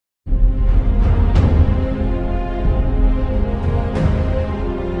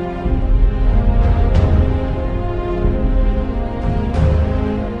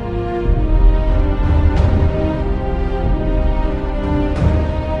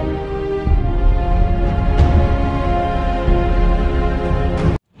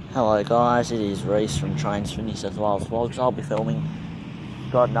Hello guys, it is Reese from Trains for New South Wales Vlogs. I'll be filming,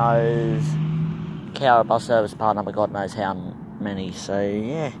 God knows, Cowra bus service part number, God knows how many. So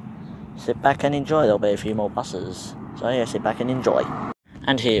yeah, sit back and enjoy. There'll be a few more buses. So yeah, sit back and enjoy.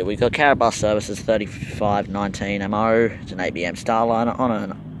 And here we've got Cowra bus services 3519 MO. It's an ABM Starliner on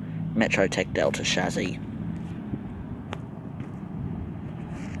a Metro Tech Delta chassis.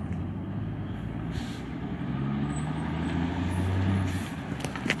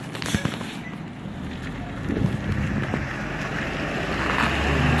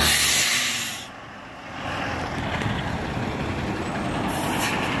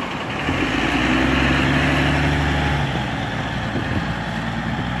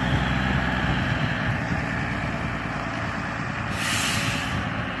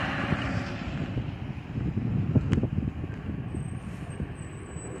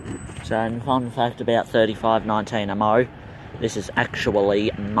 So, fun fact about 3519 MO, this is actually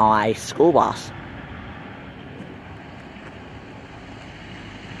my school bus.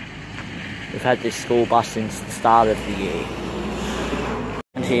 We've had this school bus since the start of the year.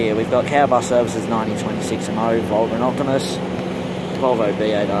 And here we've got Cowra bus services 9026 MO, Volvo and Optimus, Volvo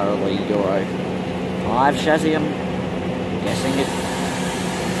B8 RLE Euro 5 chassis, I'm guessing it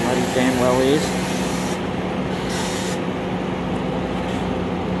bloody damn well is.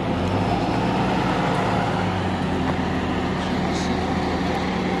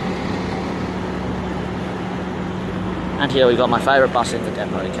 And here we've got my favourite bus in the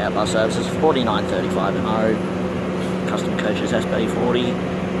depot, Cowra bus services 4935 MO, custom coaches SB40,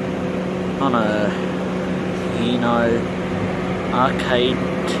 on a Hino Arcade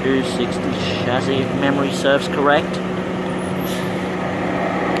 260 chassis, if memory serves correct.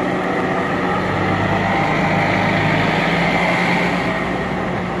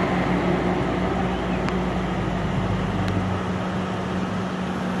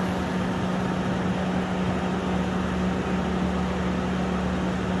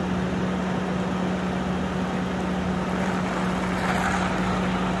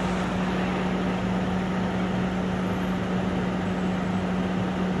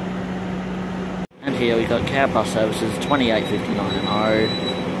 And here we've got Cowra bus services 2859 MO,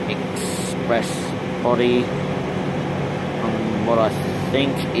 express body, on what I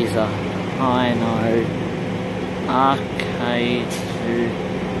think is a Hino Arcade 2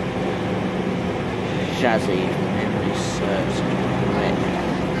 chassis, if memory serves correct.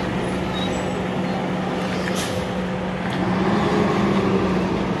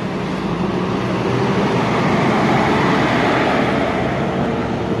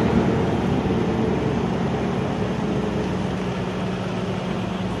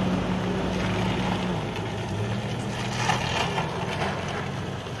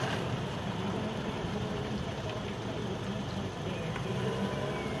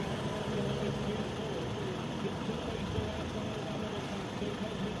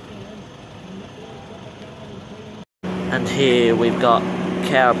 And here we've got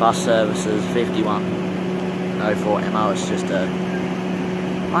Cowra bus services 5104 MO. It's just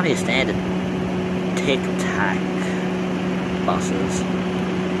only a standard tic-tac buses.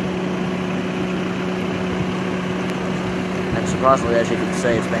 And surprisingly, as you can see,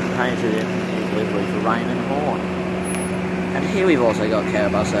 it's been painted in livery for rain and horn. And here we've also got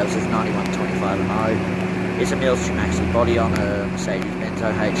Cowra bus services 9125 MO. It's a military maxi body on a Mercedes-Benz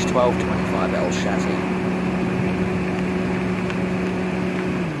OH1225L chassis.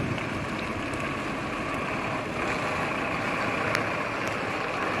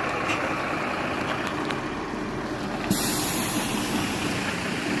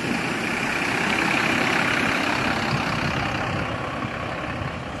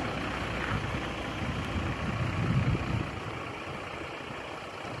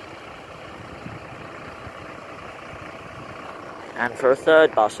 And for a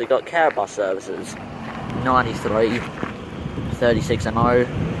third bus, we got Cowra bus services 9336 MO.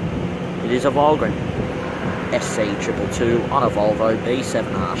 It is a Volgren SC222 on a Volvo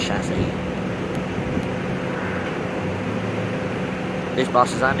B7R chassis. This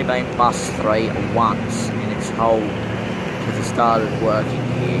bus has only been bus 3 once in its whole since it started working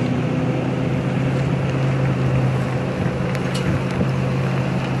here.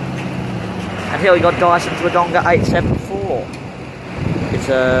 And here we got Dyson's Wodonga 874. It's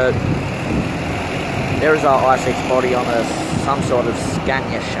a i6 body on some sort of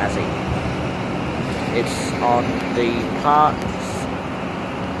Scania chassis. It's on the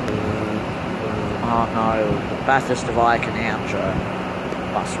Bathurst to Vicanoutra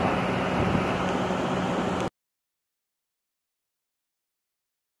bus run.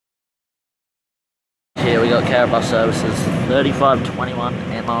 Here we got got Cowra Bus Services 3521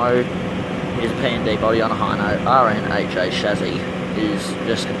 MO. Is a P&D body on a high note. RNHA chassis is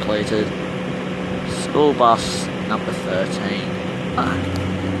just completed. School bus number 13.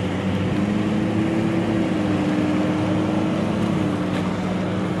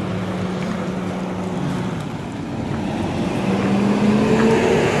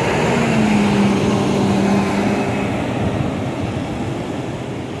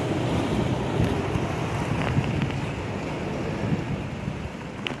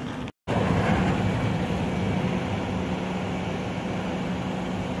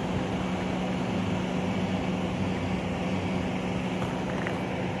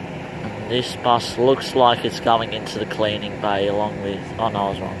 This bus looks like it's going into the cleaning bay along with... Oh no, I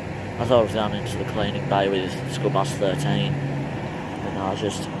was wrong. I thought it was going into the cleaning bay with school bus 13. But no, I was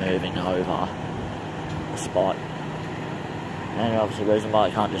just moving over the spot. And obviously the reason why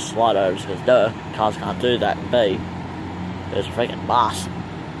I can't just slide over is because, duh, cars can't do that, and B, there's a freaking bus.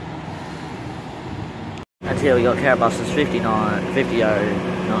 And here we got Cowra Buses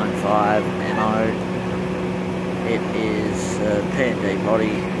 50095 MO. It is a P&D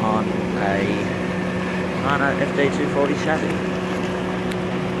body on a FD240 chassis.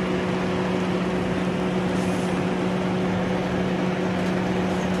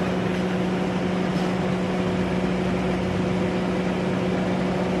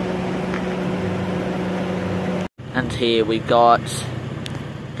 And here we've got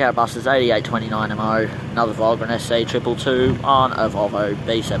Cowra Buses 8829 MO, another Volvo SC 222 on a Volvo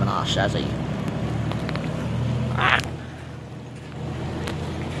B7R chassis.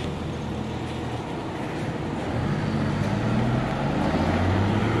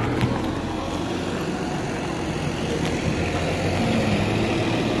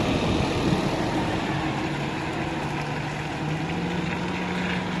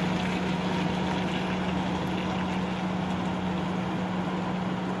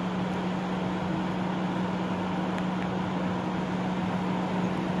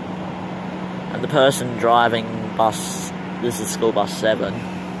 The person driving bus, this is school bus 7,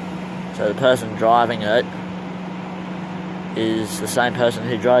 so the person driving it is the same person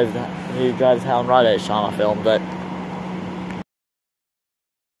who drove Helen Road each time I filmed it.